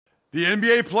The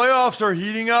NBA playoffs are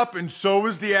heating up, and so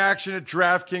is the action at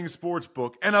DraftKings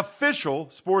Sportsbook, an official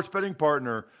sports betting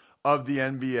partner of the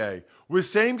NBA. With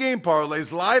same-game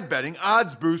parlays, live betting,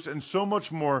 odds boosts, and so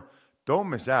much more, don't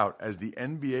miss out as the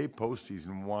NBA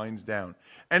postseason winds down.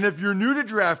 And if you're new to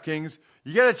DraftKings,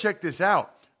 you got to check this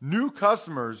out. New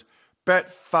customers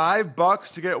bet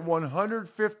 $5 to get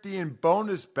 $150 in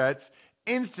bonus bets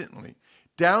instantly.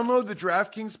 Download the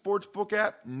DraftKings Sportsbook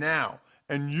app now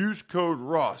and use code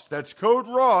ROSS. That's code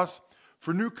ROSS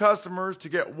for new customers to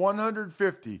get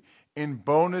 $150 in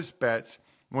bonus bets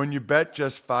when you bet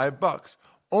just $5.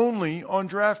 Only on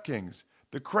DraftKings.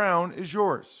 The crown is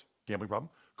yours. Gambling problem?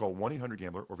 Call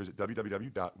 1-800-GAMBLER or visit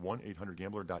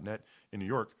www.1800gambler.net. In New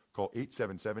York, call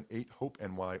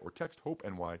 877-8-HOPE-NY or text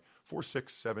HOPE-NY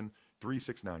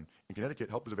 467-369. In Connecticut,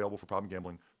 help is available for problem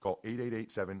gambling. Call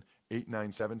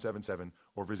 888-7-897-7777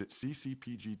 or visit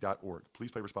ccpg.org.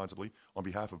 Please play responsibly on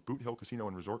behalf of Boot Hill Casino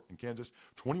and Resort in Kansas.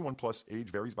 21 plus, age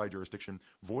varies by jurisdiction.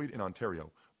 Void in Ontario.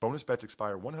 Bonus bets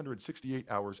expire 168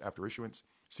 hours after issuance.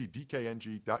 See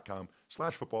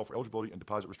dkng.com/football for eligibility and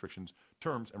deposit restrictions,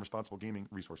 terms, and responsible gaming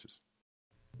resources.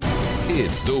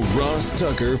 It's the Ross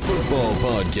Tucker Football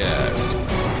Podcast.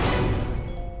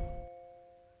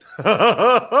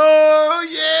 Oh,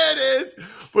 yeah, it is.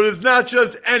 But it's not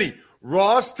just any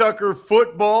Ross Tucker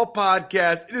Football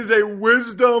Podcast. It is a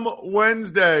Wisdom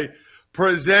Wednesday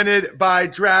presented by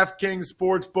DraftKings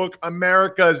Sportsbook,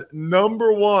 America's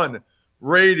 #1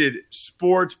 rated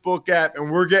sportsbook app.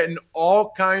 And we're getting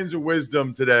all kinds of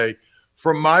wisdom today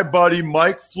from my buddy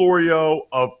Mike Florio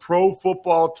of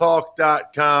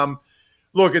ProFootballTalk.com.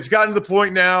 Look, it's gotten to the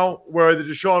point now where the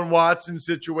Deshaun Watson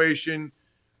situation,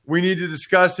 we need to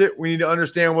discuss it. We need to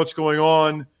understand what's going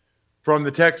on from the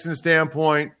Texans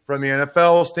standpoint, from the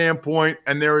NFL standpoint,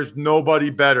 and there is nobody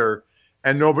better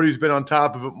and nobody's been on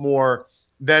top of it more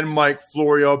than Mike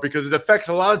Florio because it affects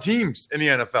a lot of teams in the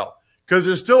NFL. Because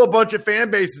there's still a bunch of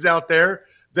fan bases out there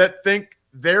that think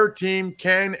their team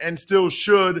can and still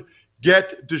should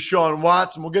get Deshaun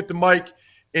Watson. We'll get to Mike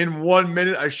in 1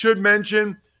 minute. I should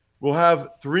mention we'll have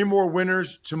 3 more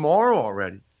winners tomorrow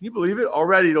already. Can you believe it?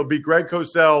 Already it'll be Greg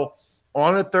Cosell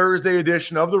on a Thursday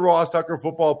edition of the Ross Tucker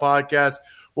Football Podcast.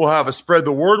 We'll have a Spread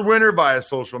the Word winner via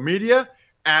social media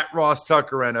at Ross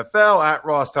Tucker NFL, at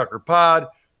Ross Tucker Pod,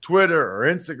 Twitter or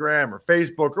Instagram or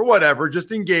Facebook or whatever.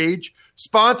 Just engage.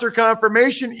 Sponsor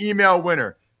confirmation email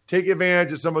winner. Take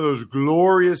advantage of some of those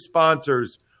glorious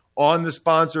sponsors on the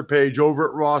sponsor page over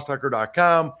at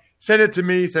rosstucker.com. Send it to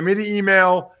me. Send me the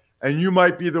email, and you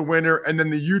might be the winner. And then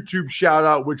the YouTube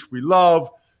shout-out, which we love.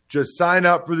 Just sign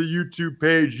up for the YouTube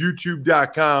page,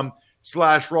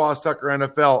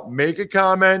 youtube.com/RossTuckerNFL. Make a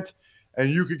comment,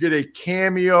 and you could get a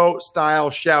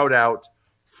cameo-style shout-out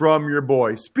from your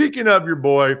boy. Speaking of your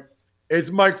boy,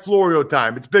 it's Mike Florio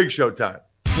time. It's Big Show time.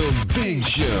 The Big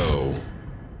Show.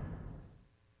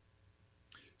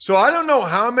 So I don't know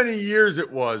how many years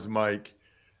it was, Mike,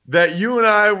 that you and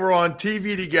I were on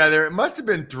TV together. It must have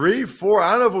been 3, 4.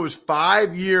 I don't know if it was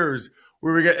 5 years.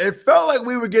 It felt like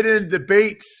we would get into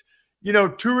debates,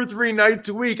 2 or 3 nights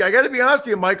a week. I got to be honest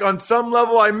with you, Mike, on some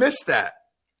level, I missed that.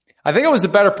 I think it was the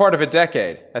better part of a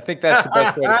decade. I think that's the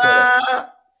best way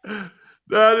to put it.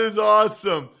 That is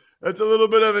awesome. That's a little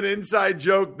bit of an inside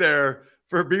joke there.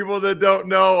 For people that don't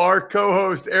know, our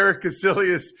co-host, Eric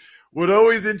Casillas, would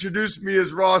always introduce me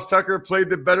as Ross Tucker, played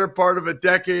the better part of a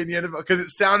decade in the NFL because it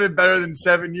sounded better than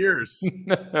 7 years.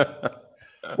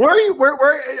 Where are you?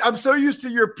 Where? I'm so used to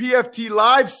your PFT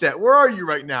live set. Where are you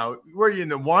right now? Where are you, in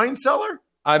the wine cellar?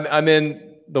 I'm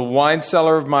in the wine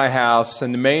cellar of my house,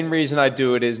 and the main reason I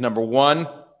do it is, number one,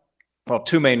 well,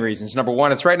 2 main reasons. Number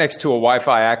one, it's right next to a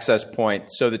Wi-Fi access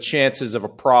point, so the chances of a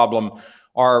problem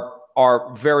are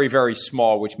very, very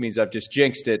small, which means I've just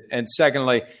jinxed it. And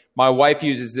secondly, my wife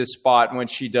uses this spot when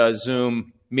she does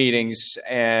Zoom meetings,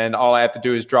 and all I have to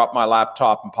do is drop my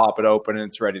laptop and pop it open, and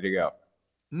it's ready to go.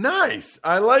 Nice.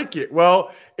 I like it. Well,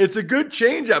 it's a good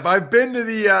change-up. I've been to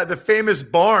the famous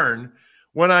barn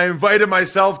when I invited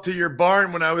myself to your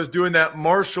barn when I was doing that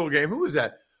Marshall game. Who was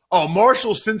that? Oh,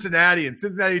 Marshall, Cincinnati. And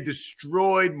Cincinnati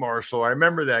destroyed Marshall. I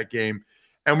remember that game.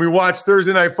 And we watched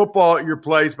Thursday Night Football at your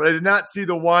place, but I did not see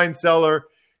the wine cellar.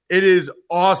 It is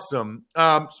awesome.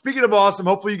 Speaking of awesome,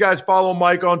 hopefully you guys follow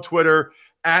Mike on Twitter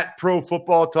at Pro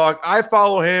Football Talk. I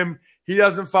follow him. He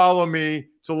doesn't follow me.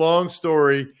 It's a long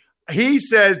story. He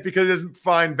says because he doesn't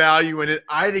find value in it.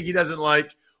 I think he doesn't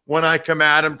like when I come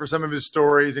at him for some of his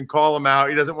stories and call him out.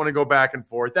 He doesn't want to go back and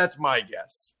forth. That's my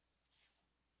guess.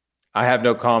 I have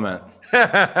no comment. All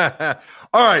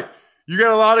right. You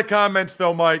got a lot of comments,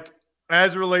 though, Mike,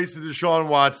 as it relates to Deshaun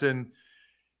Watson.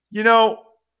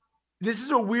 this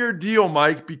is a weird deal,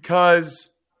 Mike, because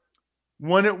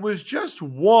when it was just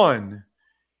one,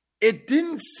 it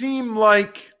didn't seem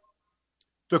like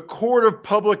the court of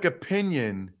public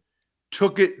opinion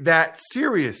took it that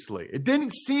seriously. It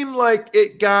didn't seem like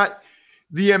it got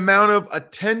the amount of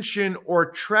attention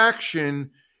or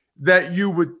traction that you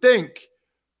would think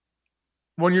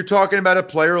when you're talking about a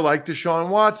player like Deshaun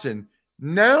Watson.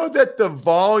 Now that the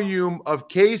volume of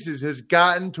cases has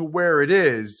gotten to where it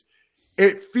is,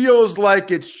 it feels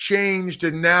like it's changed.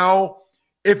 And now,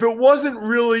 if it wasn't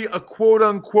really a quote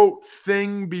unquote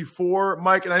thing before,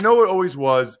 Mike, and I know it always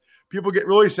was, people get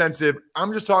really sensitive.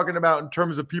 I'm just talking about in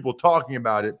terms of people talking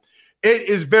about it. It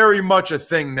is very much a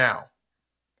thing now.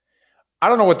 I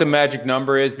don't know what the magic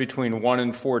number is between 1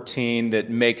 and 14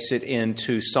 that makes it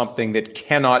into something that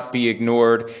cannot be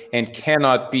ignored and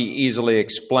cannot be easily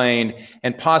explained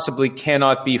and possibly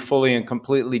cannot be fully and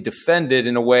completely defended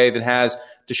in a way that has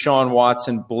Deshaun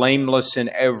Watson blameless in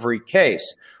every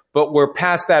case. But we're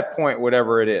past that point,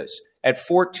 whatever it is. At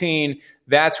 14,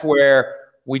 that's where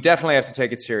we definitely have to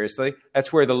take it seriously.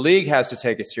 That's where the league has to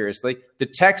take it seriously. The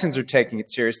Texans are taking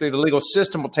it seriously. The legal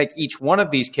system will take each one of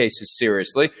these cases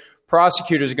seriously.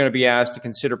 Prosecutors are going to be asked to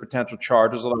consider potential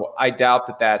charges, although I doubt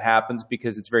that that happens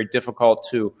because it's very difficult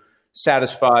to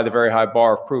satisfy the very high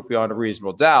bar of proof beyond a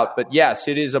reasonable doubt. But yes,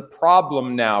 it is a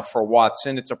problem now for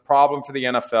Watson. It's a problem for the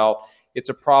NFL. It's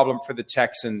a problem for the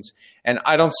Texans. And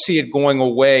I don't see it going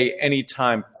away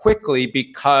anytime quickly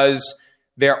because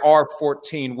there are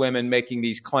 14 women making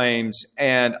these claims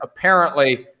and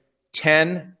apparently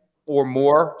 10 or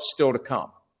more still to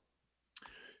come.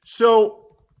 So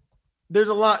there's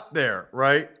a lot there,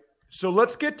 right? So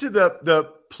let's get to the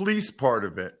police part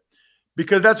of it,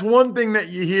 because that's one thing that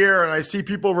you hear, and I see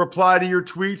people reply to your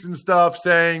tweets and stuff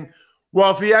saying,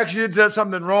 well, if he actually did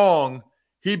something wrong,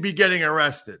 he'd be getting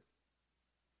arrested.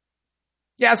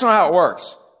 Yeah, that's not how it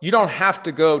works. You don't have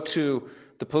to go to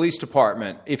the police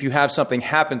department if you have something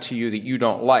happen to you that you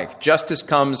don't like. Justice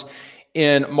comes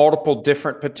in multiple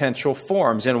different potential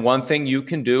forms, and one thing you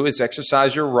can do is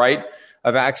exercise your right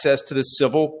of access to the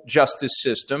civil justice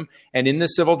system. And in the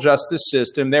civil justice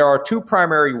system, there are two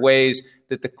primary ways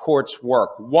that the courts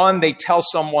work. One, they tell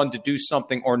someone to do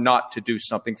something or not to do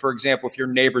something. For example, if your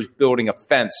neighbor's building a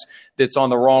fence that's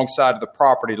on the wrong side of the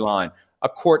property line, a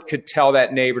court could tell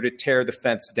that neighbor to tear the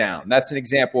fence down. That's an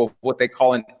example of what they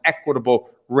call an equitable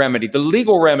remedy. The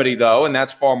legal remedy, though, and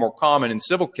that's far more common in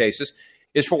civil cases,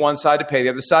 is for one side to pay the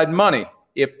other side money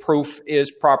if proof is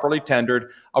properly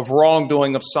tendered of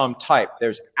wrongdoing of some type.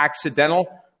 There's accidental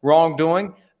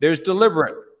wrongdoing. There's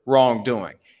deliberate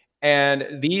wrongdoing.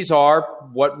 And these are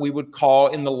what we would call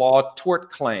in the law tort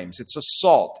claims. It's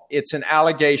assault. It's an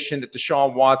allegation that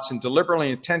Deshaun Watson deliberately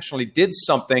and intentionally did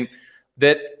something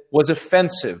that was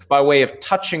offensive by way of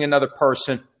touching another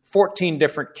person, 14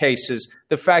 different cases.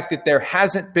 The fact that there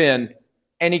hasn't been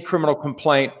any criminal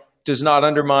complaint does not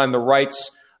undermine the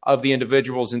rights of the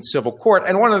individuals in civil court.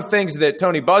 And one of the things that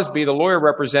Tony Busby, the lawyer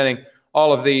representing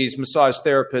all of these massage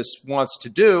therapists, wants to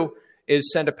do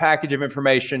is send a package of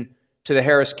information to the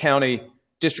Harris County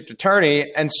District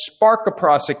Attorney and spark a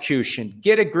prosecution,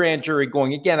 get a grand jury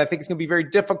going. Again, I think it's going to be very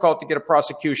difficult to get a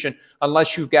prosecution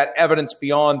unless you've got evidence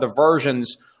beyond the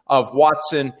versions of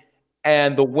Watson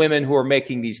and the women who are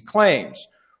making these claims.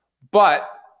 But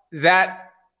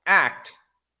that act,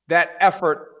 that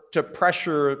effort to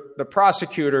pressure the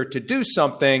prosecutor to do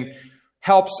something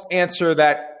helps answer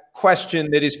that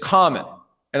question that is common.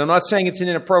 And I'm not saying it's an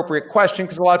inappropriate question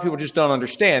because a lot of people just don't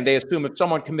understand. They assume if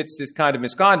someone commits this kind of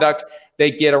misconduct,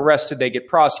 they get arrested, they get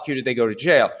prosecuted, they go to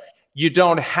jail. You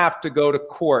don't have to go to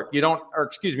court. You don't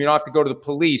have to go to the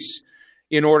police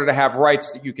in order to have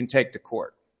rights that you can take to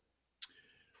court.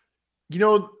 You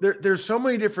know, there's so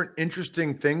many different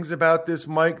interesting things about this,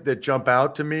 Mike, that jump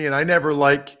out to me. And I never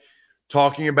like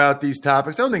talking about these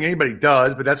topics. I don't think anybody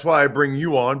does, but that's why I bring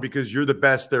you on, because you're the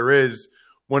best there is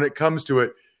when it comes to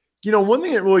it. You know, one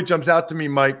thing that really jumps out to me,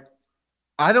 Mike,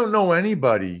 I don't know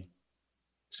anybody,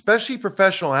 especially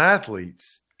professional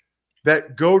athletes,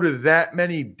 that go to that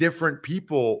many different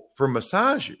people for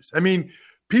massages. I mean,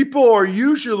 people are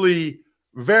usually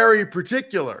very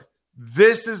particular.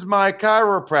 This is my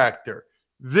chiropractor.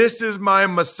 This is my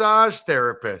massage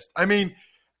therapist. I mean,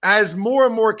 as more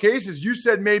and more cases, you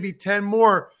said maybe 10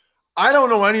 more. I don't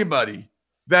know anybody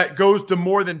that goes to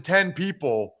more than 10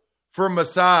 people for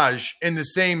massage in the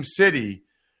same city,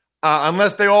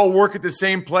 unless they all work at the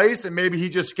same place and maybe he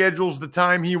just schedules the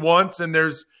time he wants and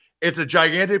it's a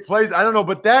gigantic place. I don't know,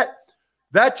 but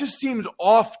that just seems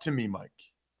off to me, Mike.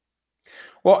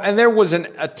 Well, and there was an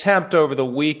attempt over the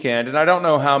weekend, and I don't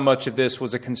know how much of this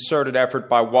was a concerted effort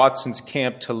by Watson's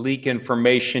camp to leak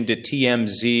information to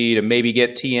TMZ, to maybe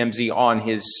get TMZ on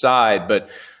his side. But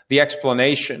the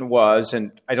explanation was,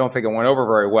 and I don't think it went over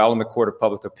very well in the court of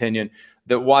public opinion,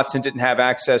 that Watson didn't have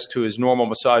access to his normal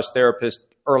massage therapist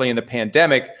early in the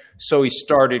pandemic, so he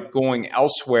started going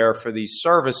elsewhere for these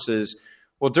services.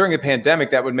 Well, during the pandemic,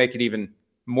 that would make it even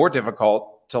more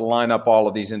difficult to line up all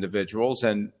of these individuals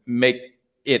and make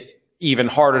it even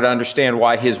harder to understand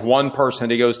why his one person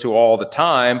he goes to all the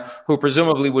time, who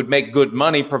presumably would make good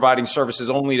money providing services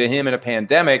only to him in a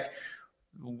pandemic,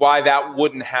 why that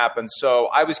wouldn't happen. So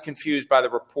I was confused by the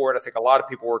report. I think a lot of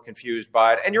people were confused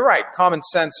by it. And you're right. Common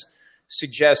sense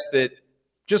suggests that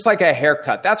just like a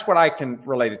haircut, that's what I can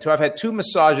relate it to. I've had 2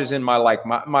 massages in my life.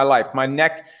 My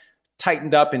neck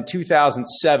tightened up in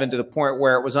 2007 to the point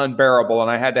where it was unbearable, and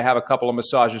I had to have a couple of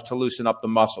massages to loosen up the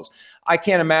muscles. I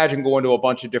can't imagine going to a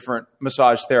bunch of different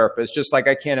massage therapists, just like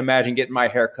I can't imagine getting my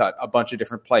hair cut a bunch of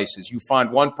different places. You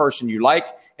find one person you like,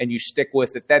 and you stick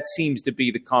with it. That seems to be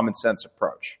the common sense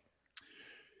approach.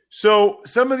 So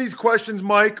some of these questions,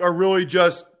 Mike, are really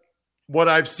just what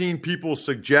I've seen people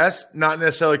suggest, not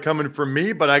necessarily coming from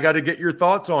me, but I got to get your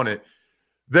thoughts on it.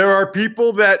 There are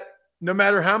people that, no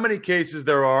matter how many cases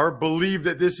there are, believe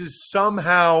that this is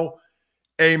somehow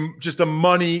just a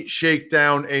money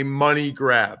shakedown, a money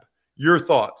grab. Your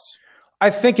thoughts? I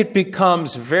think it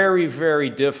becomes very, very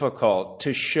difficult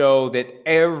to show that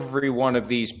every one of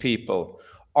these people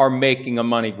are making a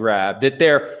money grab, that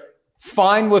they're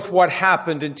fine with what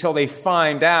happened until they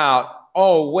find out,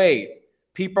 oh, wait,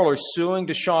 people are suing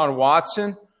Deshaun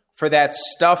Watson for that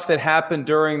stuff that happened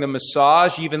during the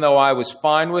massage, even though I was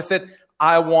fine with it.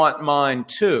 I want mine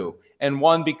too. And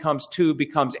 1 becomes 2,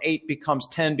 becomes 8, becomes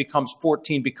 10, becomes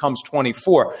 14, becomes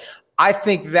 24. I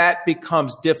think that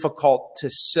becomes difficult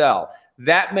to sell.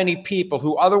 That many people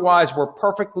who otherwise were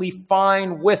perfectly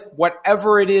fine with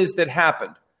whatever it is that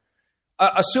happened,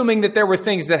 assuming that there were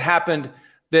things that happened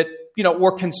that,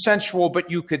 were consensual, but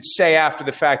you could say after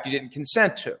the fact you didn't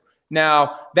consent to.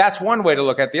 Now, that's one way to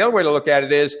look at it. The other way to look at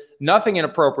it is nothing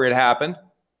inappropriate happened,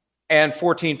 and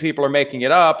 14 people are making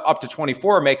it up to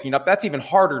 24 are making it up. That's even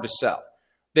harder to sell,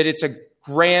 that it's a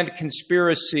grand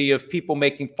conspiracy of people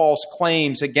making false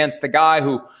claims against a guy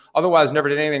who otherwise never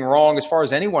did anything wrong as far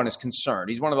as anyone is concerned.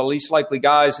 He's one of the least likely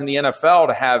guys in the NFL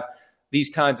to have these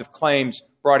kinds of claims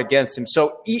brought against him.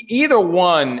 So either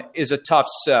one is a tough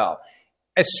sell,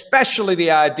 especially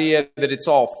the idea that it's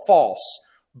all false.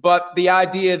 But the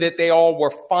idea that they all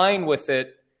were fine with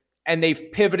it and they've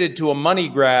pivoted to a money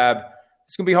grab,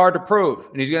 it's going to be hard to prove.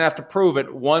 And he's going to have to prove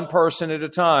it one person at a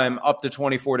time up to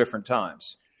 24 different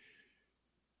times.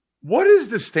 What is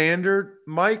the standard,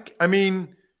 Mike? I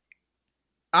mean,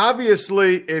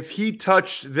 obviously, if he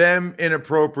touched them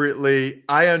inappropriately,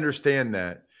 I understand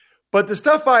that. But the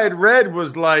stuff I had read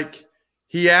was like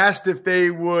he asked if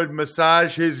they would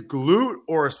massage his glute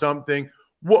or something.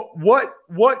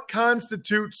 What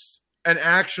constitutes an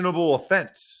actionable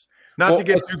offense? Not to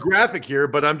get too graphic here,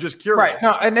 but I'm just curious. Right.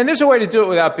 No, and there's a way to do it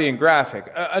without being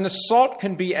graphic. An assault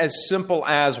can be as simple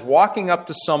as walking up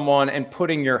to someone and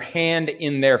putting your hand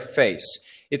in their face.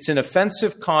 It's an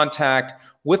offensive contact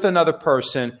with another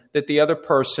person that the other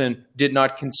person did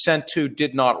not consent to,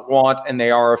 did not want, and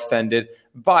they are offended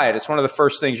by it. It's one of the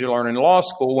first things you learn in law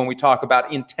school when we talk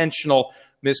about intentional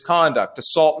misconduct,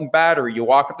 assault and battery. You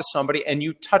walk up to somebody and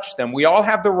you touch them. We all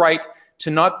have the right to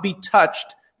not be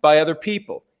touched by other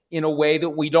people in a way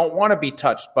that we don't want to be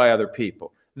touched by other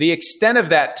people. The extent of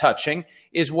that touching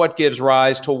is what gives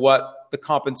rise to what the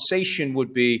compensation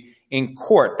would be in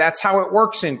court. That's how it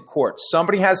works in court.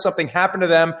 Somebody has something happen to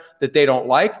them that they don't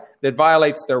like, that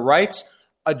violates their rights.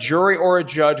 A jury or a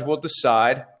judge will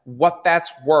decide what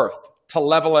that's worth, to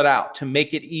level it out, to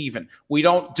make it even. We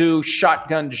don't do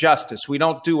shotgun justice. We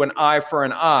don't do an eye for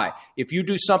an eye. If you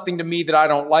do something to me that I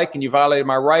don't like and you violated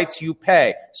my rights, you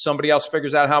pay. Somebody else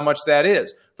figures out how much that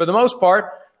is. For the most part,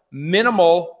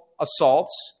 minimal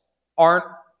assaults aren't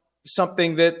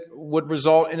something that would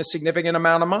result in a significant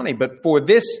amount of money. But for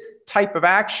this type of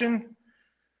action,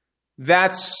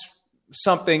 that's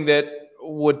something that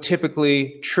would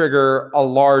typically trigger a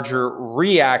larger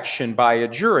reaction by a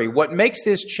jury. What makes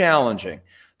this challenging,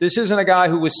 this isn't a guy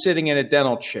who was sitting in a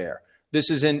dental chair.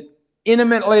 This is an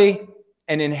intimately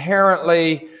and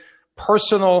inherently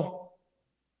personal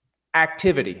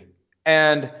activity.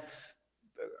 And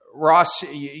Ross,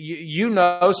 you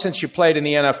know, since you played in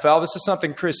the NFL, this is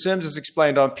something Chris Sims has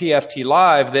explained on PFT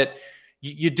Live, that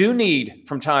you do need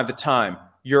from time to time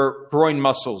your groin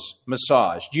muscles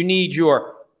massaged. You need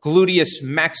your gluteus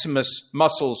maximus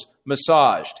muscles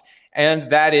massaged. And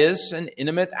that is an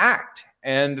intimate act.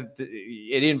 And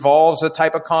it involves a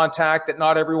type of contact that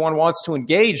not everyone wants to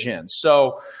engage in.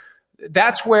 So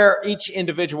that's where each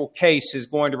individual case is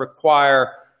going to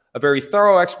require a very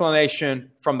thorough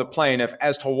explanation from the plaintiff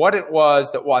as to what it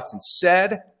was that Watson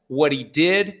said, what he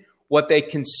did, what they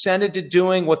consented to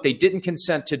doing, what they didn't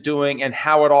consent to doing, and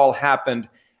how it all happened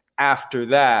after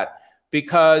that.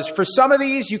 Because for some of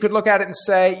these, you could look at it and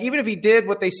say, even if he did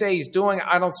what they say he's doing,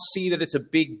 I don't see that it's a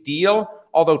big deal,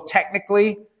 although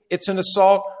technically it's an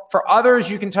assault. For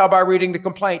others, you can tell by reading the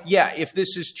complaint, yeah, if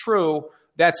this is true,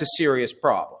 that's a serious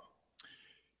problem.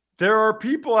 There are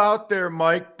people out there,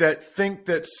 Mike, that think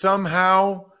that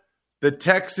somehow the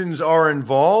Texans are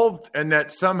involved and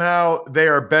that somehow they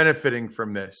are benefiting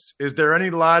from this. Is there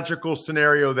any logical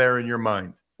scenario there in your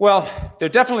mind? Well, they're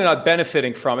definitely not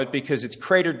benefiting from it because it's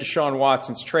cratered Deshaun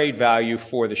Watson's trade value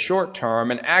for the short term.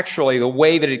 And actually, the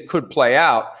way that it could play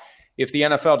out, if the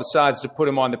NFL decides to put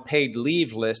him on the paid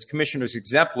leave list, commissioner's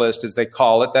exempt list, as they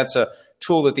call it, that's a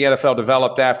tool that the NFL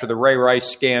developed after the Ray Rice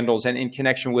scandals and in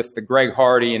connection with the Greg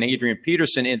Hardy and Adrian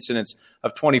Peterson incidents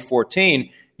of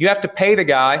 2014, you have to pay the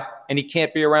guy and he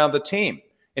can't be around the team.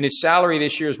 And his salary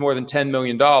this year is more than $10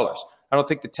 million. I don't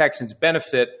think the Texans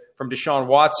benefit from Deshaun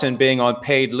Watson being on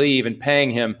paid leave and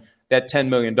paying him that $10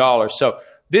 million. So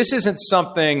this isn't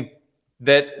something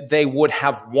that they would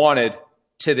have wanted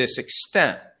to this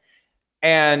extent.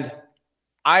 And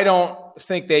I don't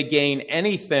think they gain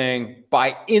anything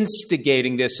by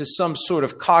instigating this as some sort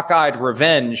of cockeyed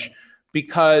revenge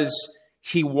because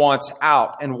he wants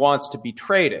out and wants to be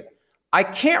traded. I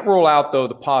can't rule out, though,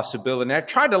 the possibility, and I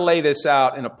tried to lay this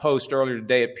out in a post earlier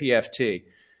today at PFT.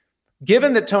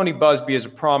 Given that Tony Busby is a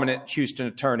prominent Houston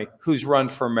attorney who's run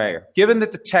for mayor, given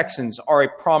that the Texans are a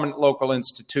prominent local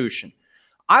institution,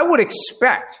 I would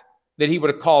expect that he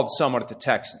would have called someone at the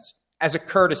Texans as a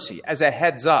courtesy, as a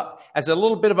heads up, as a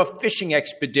little bit of a fishing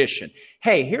expedition.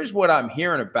 Hey, here's what I'm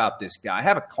hearing about this guy. I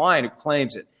have a client who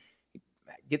claims it. He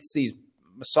gets these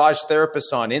massage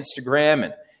therapists on Instagram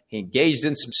and he engaged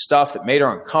in some stuff that made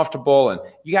her uncomfortable. And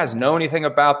you guys know anything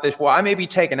about this? Well, I may be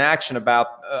taking action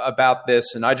about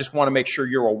this, and I just want to make sure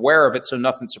you're aware of it so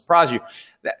nothing surprises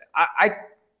you.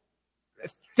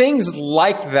 Things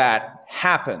like that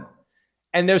happen,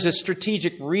 and there's a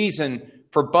strategic reason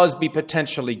for Busby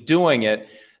potentially doing it.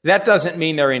 That doesn't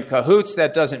mean they're in cahoots.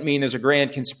 That doesn't mean there's a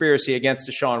grand conspiracy against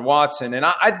Deshaun Watson. And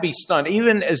I'd be stunned,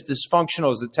 even as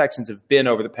dysfunctional as the Texans have been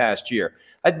over the past year,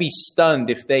 I'd be stunned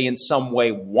if they in some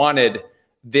way wanted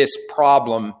this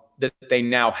problem that they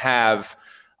now have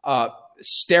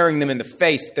staring them in the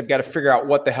face. They've got to figure out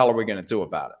what the hell are we going to do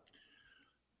about it.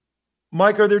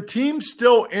 Mike, are there teams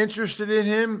still interested in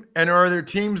him? And are there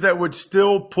teams that would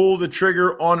still pull the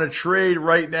trigger on a trade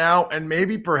right now and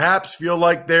maybe perhaps feel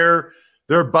like they're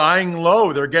buying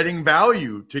low, they're getting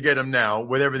value to get him now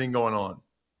with everything going on?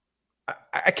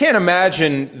 I can't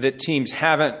imagine that teams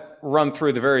haven't run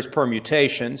through the various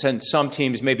permutations, and some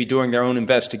teams may be doing their own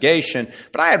investigation.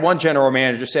 But I had one general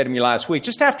manager say to me last week,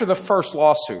 just after the first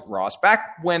lawsuit, Ross,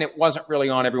 back when it wasn't really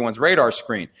on everyone's radar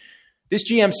screen, this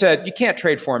GM said, you can't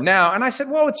trade for him now. And I said,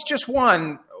 well, it's just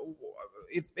one.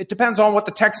 It depends on what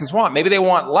the Texans want. Maybe they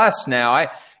want less now.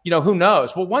 Who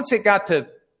knows? Well, once it got to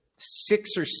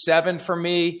 6 or 7 for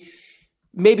me,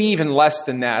 maybe even less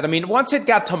than that. I mean, once it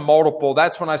got to multiple,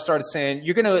 that's when I started saying,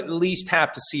 you're going to at least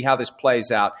have to see how this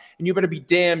plays out. And you better be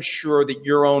damn sure that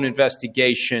your own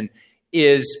investigation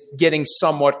is getting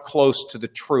somewhat close to the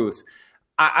truth.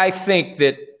 I think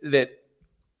that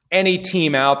any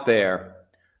team out there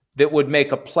that would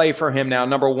make a play for him now,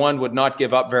 number one, would not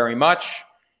give up very much.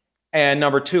 And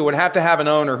number two, would have to have an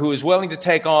owner who is willing to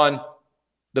take on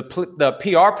the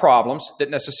PR problems that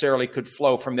necessarily could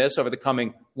flow from this over the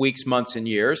coming weeks, months, and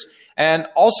years, and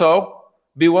also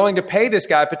be willing to pay this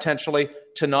guy potentially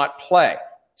to not play.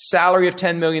 Salary of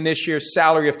 $10 million this year,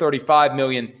 salary of $35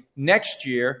 million next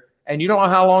year, and you don't know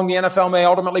how long the NFL may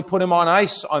ultimately put him on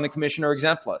ice on the commissioner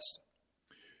exempt list.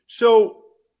 So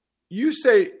you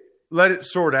say let it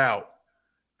sort out.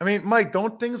 I mean, Mike,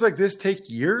 don't things like this take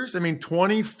years? I mean,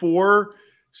 24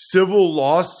 civil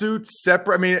lawsuits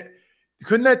separate. I mean,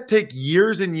 couldn't that take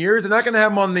years and years? They're not going to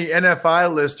have him on the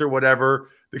NFI list or whatever,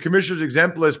 the commissioner's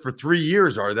exempt list for 3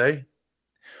 years, are they?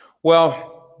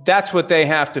 Well, that's what they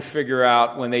have to figure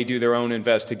out when they do their own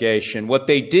investigation. What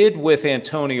they did with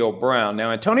Antonio Brown.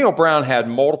 Now, Antonio Brown had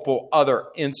multiple other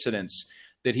incidents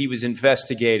that he was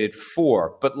investigated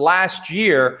for. But last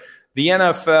year, the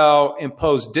NFL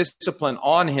imposed discipline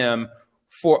on him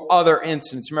for other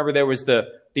incidents. Remember, there was the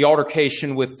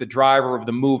altercation with the driver of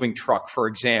the moving truck, for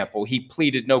example. He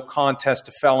pleaded no contest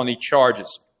to felony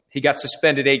charges. He got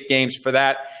suspended 8 games for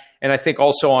that. And I think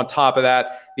also on top of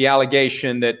that, the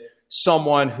allegation that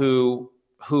someone who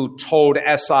told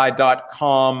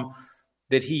SI.com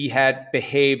that he had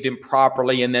behaved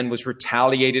improperly and then was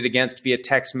retaliated against via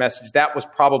text message, that was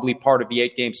probably part of the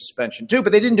 8-game suspension too.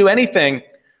 But they didn't do anything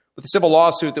with the civil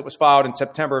lawsuit that was filed in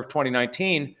September of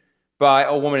 2019 by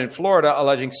a woman in Florida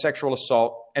alleging sexual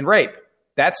assault and rape.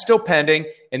 That's still pending,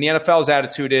 and the NFL's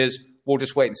attitude is, we'll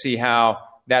just wait and see how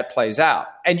that plays out.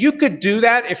 And you could do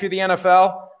that if you're the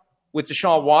NFL with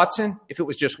Deshaun Watson if it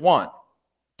was just one.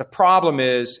 The problem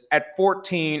is at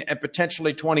 14 and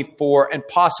potentially 24 and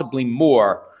possibly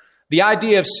more, the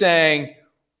idea of saying,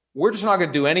 we're just not going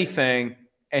to do anything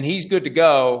and he's good to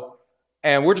go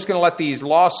and we're just going to let these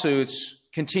lawsuits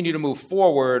continue to move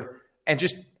forward and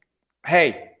just,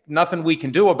 hey, nothing we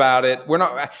can do about it.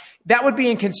 That would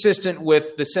be inconsistent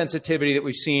with the sensitivity that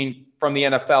we've seen from the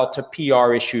NFL to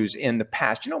PR issues in the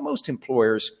past. Most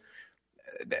employers,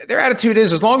 their attitude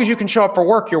is, as long as you can show up for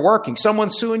work, you're working.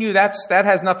 Someone's suing you, that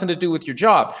has nothing to do with your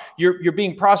job. You're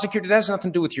being prosecuted, that has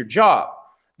nothing to do with your job.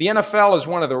 The NFL is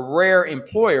one of the rare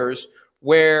employers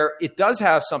where it does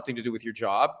have something to do with your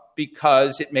job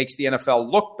because it makes the NFL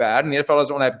look bad, and the NFL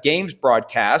doesn't want to have games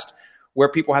broadcast where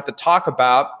people have to talk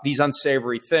about these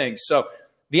unsavory things. So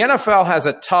the NFL has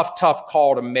a tough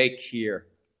call to make here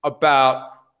about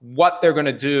what they're going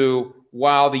to do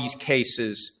while these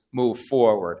cases move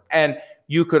forward. And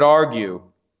you could argue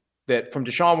that from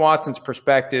Deshaun Watson's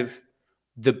perspective,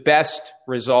 the best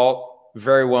result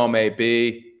very well may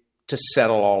be to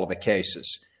settle all of the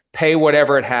cases. Pay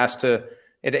whatever it has to,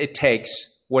 it takes,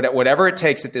 whatever it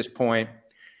takes at this point,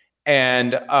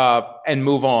 and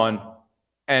move on.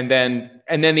 And then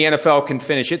the NFL can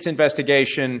finish its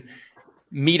investigation,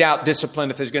 mete out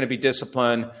discipline if there's going to be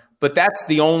discipline. But that's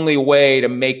the only way to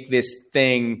make this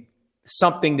thing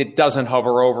something that doesn't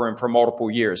hover over him for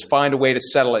multiple years. Find a way to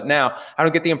settle it now. I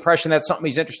don't get the impression that's something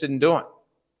he's interested in doing.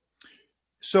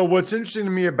 So what's interesting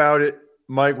to me about it,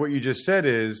 Mike, what you just said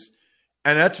is,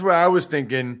 and that's where I was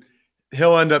thinking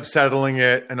he'll end up settling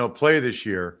it and he'll play this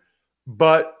year.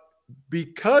 But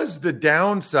because the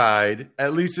downside,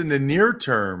 at least in the near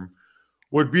term,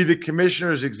 would be the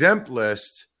commissioner's exempt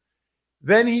list,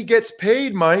 then he gets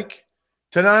paid, Mike,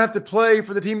 to not have to play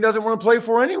for the team he doesn't want to play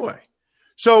for anyway.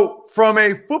 So from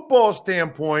a football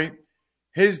standpoint,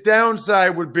 his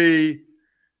downside would be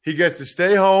he gets to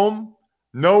stay home,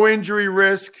 no injury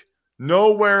risk,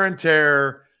 no wear and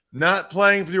tear, not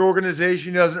playing for the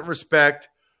organization he doesn't respect,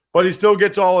 but he still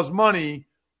gets all his money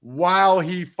while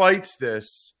he fights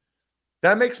this.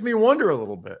 That makes me wonder a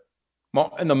little bit.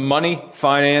 Well, and the money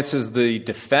finances the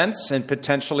defense and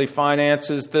potentially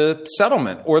finances the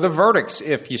settlement or the verdicts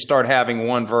if you start having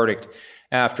one verdict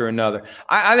after another.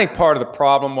 I think part of the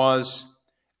problem was,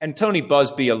 and Tony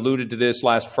Busby alluded to this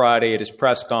last Friday at his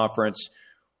press conference,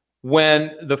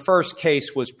 when the first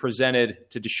case was presented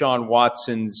to Deshaun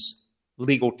Watson's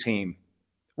legal team.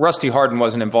 Rusty Hardin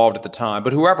wasn't involved at the time,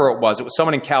 but whoever it was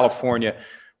someone in California.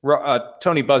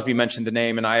 Tony Busby mentioned the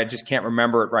name, and I just can't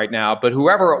remember it right now. But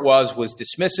whoever it was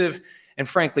dismissive and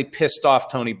frankly pissed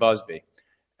off Tony Busby.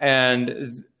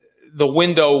 And the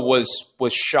window was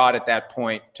shot at that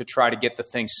point to try to get the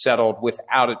thing settled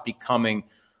without it becoming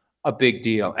a big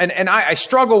deal. And I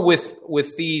struggle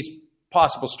with these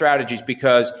possible strategies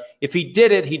because if he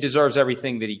did it, he deserves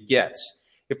everything that he gets.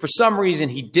 If for some reason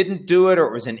he didn't do it or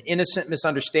it was an innocent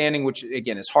misunderstanding, which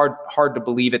again is hard to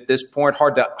believe at this point,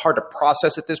 hard to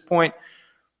process at this point,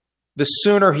 the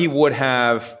sooner he would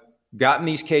have gotten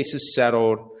these cases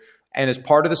settled and as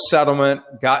part of the settlement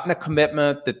gotten a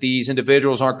commitment that these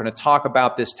individuals aren't going to talk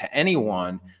about this to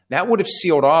anyone, that would have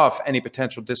sealed off any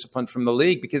potential discipline from the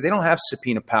league because they don't have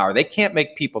subpoena power. They can't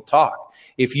make people talk.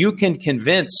 If you can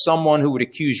convince someone who would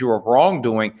accuse you of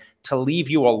wrongdoing to leave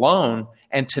you alone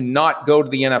and to not go to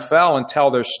the NFL and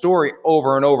tell their story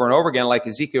over and over and over again, like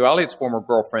Ezekiel Elliott's former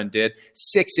girlfriend did,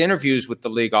 6 interviews with the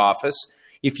league office.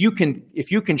 If you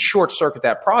can short circuit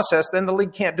that process, then the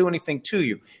league can't do anything to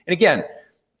you. And again,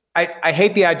 I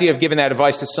hate the idea of giving that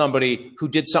advice to somebody who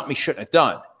did something he shouldn't have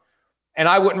done. And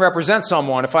I wouldn't represent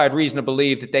someone if I had reason to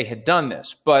believe that they had done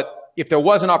this. But if there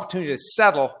was an opportunity to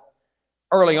settle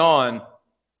early on,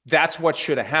 that's what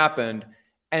should have happened.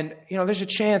 And, there's a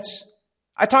chance.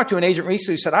 I talked to an agent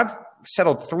recently who said, I've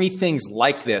settled 3 things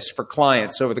like this for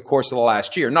clients over the course of the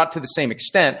last year, not to the same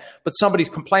extent, but somebody's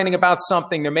complaining about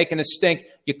something, they're making a stink,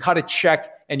 you cut a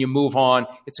check and you move on.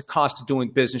 It's a cost of doing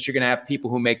business. You're going to have people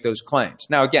who make those claims.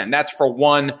 Now, again, that's for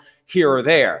one here or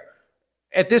there.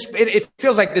 It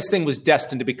feels like this thing was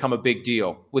destined to become a big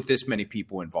deal with this many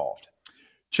people involved.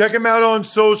 Check him out on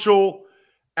social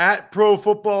at Pro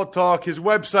Football Talk. His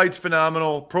website's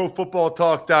phenomenal,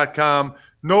 profootballtalk.com.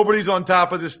 Nobody's on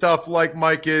top of this stuff like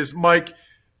Mike is. Mike,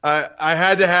 I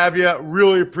had to have you.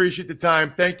 Really appreciate the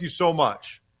time. Thank you so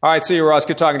much. All right, see you, Ross.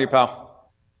 Good talking to you,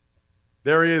 pal.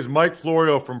 There he is, Mike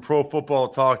Florio from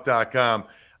profootballtalk.com.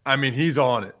 I mean, he's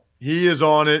on it. He is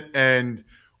on it, and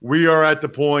we are at the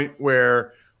point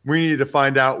where we need to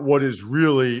find out what is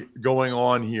really going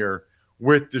on here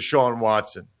with Deshaun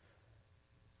Watson.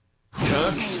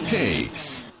 Tux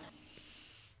Takes.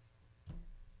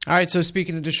 All right, so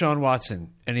speaking of Deshaun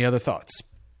Watson, any other thoughts?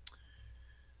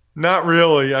 Not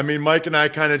really. I mean, Mike and I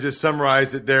kind of just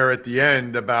summarized it there at the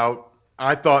end about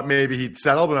I thought maybe he'd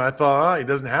settle, but I thought he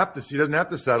doesn't have to. He doesn't have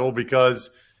to settle because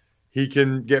he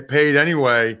can get paid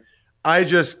anyway.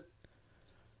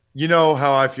 You know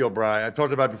how I feel, Brian. I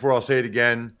talked about it before. I'll say it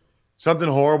again. Something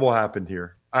horrible happened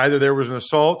here. Either there was an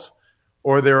assault,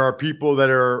 or there are people that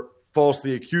are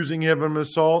falsely accusing him of an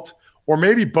assault, or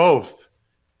maybe both.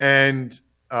 And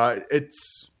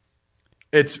it's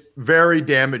very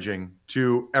damaging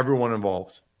to everyone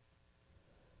involved.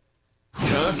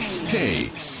 Tux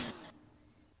Takes.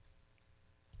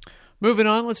 Moving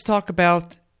on, let's talk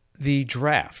about the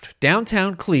draft.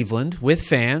 Downtown Cleveland with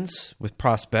fans, with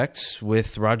prospects,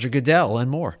 with Roger Goodell and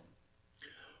more.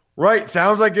 Right.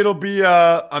 Sounds like it'll be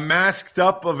a masked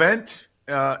up event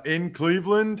in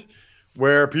Cleveland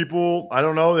where people, I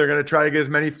don't know, they're going to try to get as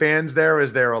many fans there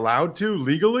as they're allowed to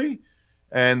legally.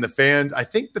 And I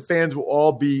think the fans will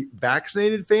all be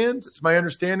vaccinated fans. It's my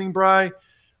understanding, Bri.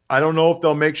 I don't know if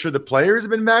they'll make sure the players have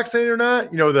been vaccinated or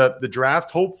not. You know, the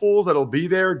draft hopefuls that'll be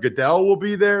there. Goodell will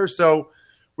be there. So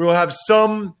we'll have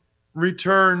some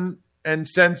return and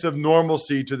sense of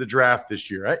normalcy to the draft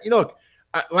this year.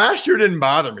 Last year didn't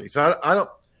bother me. So I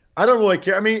don't really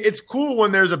care. I mean, it's cool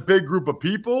when there's a big group of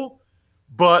people,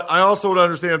 but I also would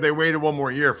understand if they waited one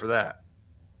more year for that.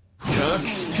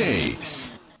 Tux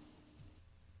Takes.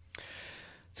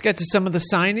 Let's get to some of the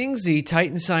signings. The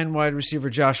Titans signed wide receiver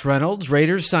Josh Reynolds.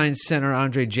 Raiders signed center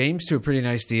Andre James to a pretty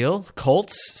nice deal.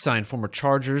 Colts signed former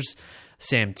Chargers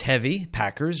Sam Tevy.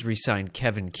 Packers re-signed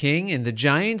Kevin King. And the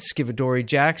Giants give Adoree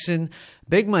Jackson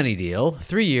big money deal,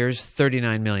 3 years,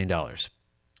 $39 million.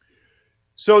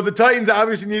 So the Titans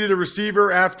obviously needed a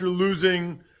receiver after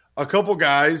losing a couple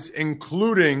guys,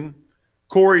 including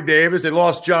Corey Davis. They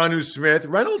lost Jonnu Smith.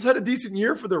 Reynolds had a decent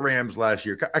year for the Rams last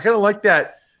year. I kind of like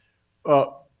that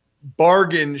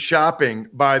bargain shopping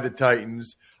by the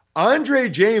Titans. Andre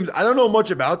James, I don't know much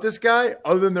about this guy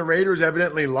other than the Raiders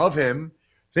evidently love him,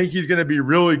 think he's going to be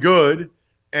really good,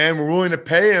 and we're willing to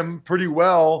pay him pretty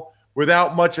well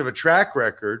without much of a track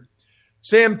record.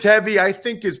 Sam Tevy, I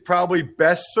think, is probably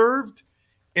best served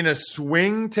in a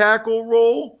swing tackle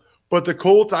role, but the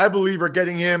Colts, I believe, are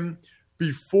getting him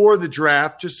before the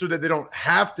draft just so that they don't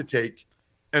have to take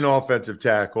an offensive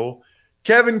tackle.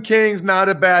 Kevin King's not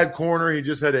a bad corner. He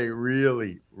just had a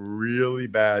really, really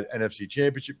bad NFC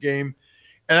Championship game.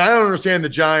 And I don't understand the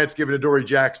Giants giving Adoree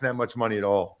Jackson that much money at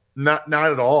all. Not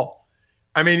at all.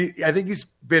 I mean, I think he's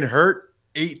been hurt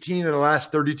 18 of the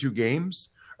last 32 games,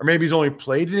 or maybe he's only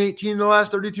played in 18 of the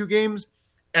last 32 games,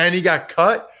 and he got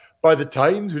cut by the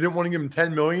Titans, who didn't want to give him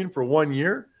 $10 million for 1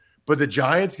 year, but the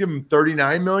Giants give him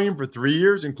 $39 million for 3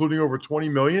 years, including over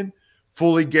 $20 million,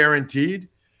 fully guaranteed.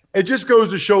 It just goes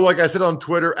to show, like I said on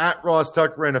Twitter, at Ross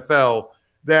Tucker NFL,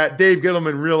 that Dave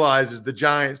Gettleman realizes the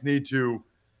Giants need to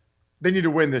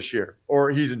win this year,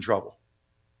 or he's in trouble.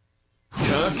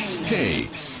 Tux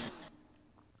Takes.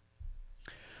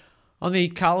 On the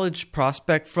college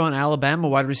prospect front, Alabama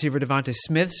wide receiver Devontae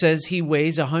Smith says he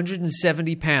weighs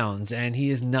 170 pounds and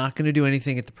he is not going to do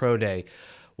anything at the pro day,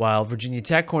 while Virginia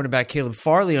Tech cornerback Caleb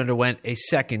Farley underwent a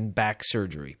second back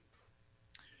surgery.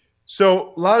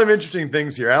 So a lot of interesting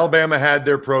things here. Alabama had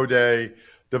their pro day.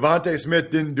 Devontae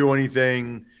Smith didn't do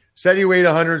anything. Said he weighed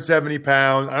 170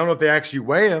 pounds. I don't know if they actually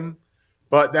weigh him,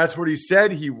 but that's what he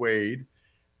said he weighed.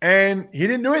 And he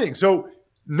didn't do anything. So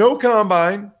no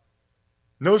combine,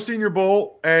 no Senior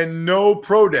Bowl, and no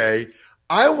pro day.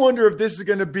 I wonder if this is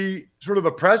going to be sort of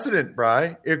a precedent,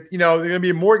 Bri. If, there are going to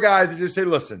be more guys that just say,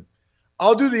 listen,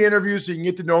 I'll do the interview so you can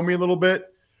get to know me a little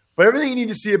bit, but everything you need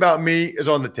to see about me is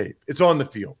on the tape. It's on the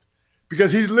field.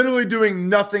 Because he's literally doing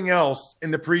nothing else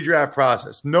in the pre-draft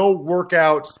process. No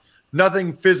workouts,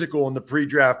 nothing physical in the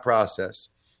pre-draft process.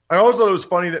 I also thought it was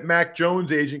funny that Mac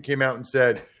Jones' agent came out and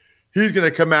said he's going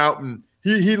to come out and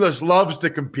he just loves to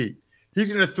compete. He's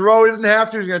going to throw. He doesn't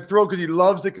have to. He's going to throw because he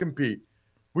loves to compete,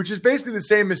 which is basically the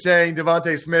same as saying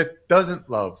Devontae Smith doesn't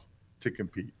love to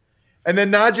compete. And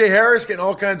then Najee Harris getting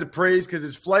all kinds of praise because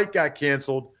his flight got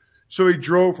canceled, so he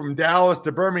drove from Dallas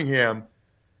to Birmingham.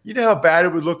 You know how bad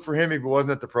it would look for him if he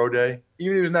wasn't at the pro day?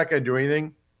 Even if he was not going to do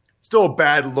anything, still a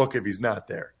bad look if he's not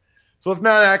there. So let's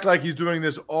not act like he's doing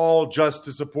this all just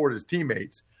to support his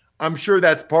teammates. I'm sure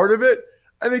that's part of it.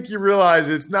 I think you realize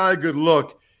it's not a good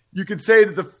look. You could say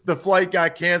that the flight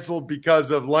got canceled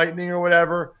because of lightning or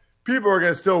whatever. People are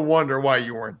going to still wonder why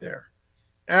you weren't there.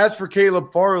 As for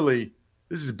Caleb Farley,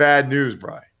 this is bad news,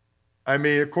 Bri. I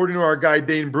mean, according to our guy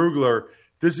Dane Brugler,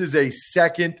 this is a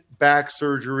second back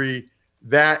surgery.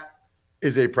 That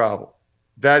is a problem.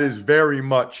 That is very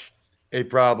much a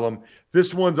problem.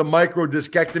 This one's a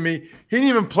microdiscectomy. He didn't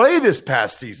even play this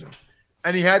past season,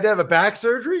 and he had to have a back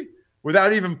surgery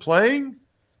without even playing.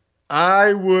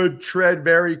 I would tread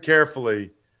very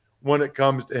carefully when it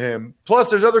comes to him. Plus,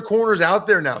 there's other corners out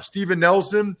there now. Steven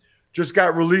Nelson just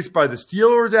got released by the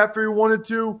Steelers after he wanted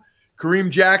to. Kareem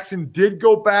Jackson did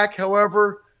go back,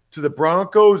 however, to the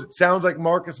Broncos. It sounds like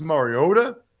Marcus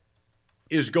Mariota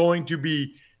is going to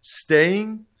be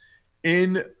staying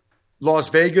in Las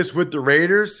Vegas with the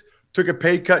Raiders. Took a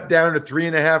pay cut down to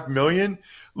 $3.5 million.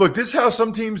 Look, this is how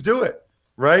some teams do it,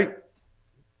 right?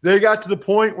 They got to the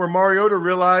point where Mariota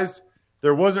realized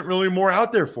there wasn't really more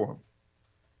out there for him.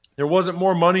 There wasn't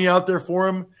more money out there for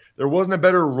him. There wasn't a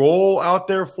better role out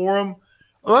there for him.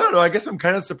 Well, I don't know. I guess I'm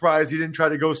kind of surprised he didn't try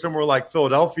to go somewhere like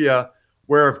Philadelphia,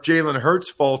 where if Jalen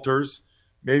Hurts falters,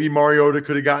 maybe Mariota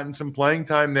could have gotten some playing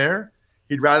time there.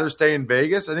 He'd rather stay in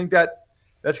Vegas. I think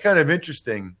that's kind of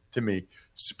interesting to me.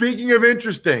 Speaking of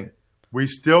interesting, we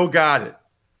still got it.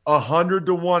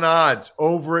 100-1 odds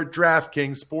over at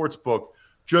DraftKings Sportsbook.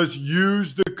 Just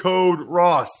use the code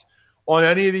Ross on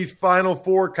any of these Final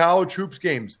Four college hoops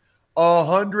games.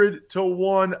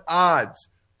 100-1 odds.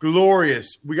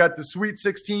 Glorious. We got the Sweet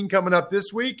 16 coming up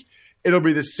this week. It'll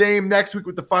be the same next week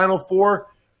with the Final Four.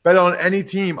 Bet on any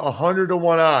team,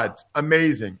 100-1 odds.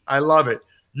 Amazing. I love it.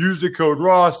 Use the code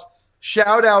Ross.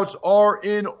 Shout-outs are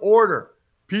in order.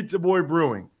 Pizza Boy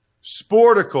Brewing,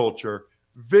 Sporticulture,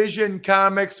 Vision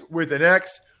Comics with an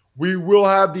X. We will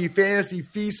have the Fantasy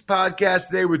Feast podcast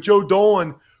today with Joe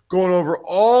Dolan going over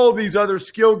all these other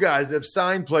skill guys that have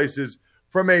signed places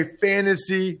from a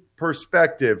fantasy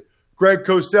perspective. Greg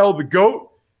Cosell, the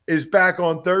GOAT, is back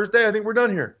on Thursday. I think we're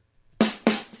done here.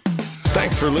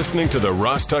 Thanks for listening to the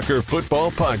Ross Tucker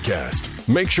Football Podcast.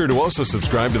 Make sure to also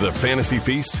subscribe to the Fantasy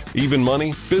Feast, Even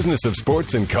Money, Business of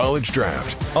Sports, and College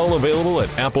Draft. All available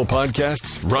at Apple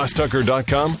Podcasts,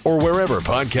 rosstucker.com, or wherever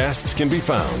podcasts can be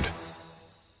found.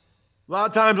 A lot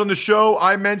of times on the show,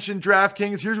 I mentioned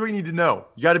DraftKings. Here's what you need to know.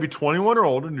 You got to be 21 or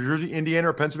older, New Jersey, Indiana,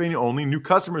 or Pennsylvania only. New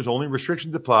customers only.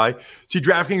 Restrictions apply. See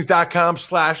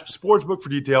DraftKings.com/sportsbook for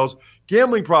details.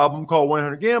 Gambling problem, call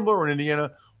 1-800-GAMBLER, or in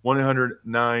Indiana,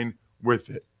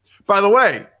 1-800-9-WITH-IT. By the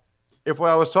way, if what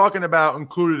I was talking about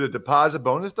included a deposit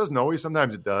bonus, doesn't always,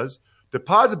 sometimes it does.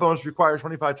 Deposit bonus requires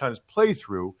 25 times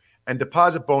playthrough, and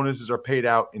deposit bonuses are paid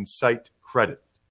out in site credit.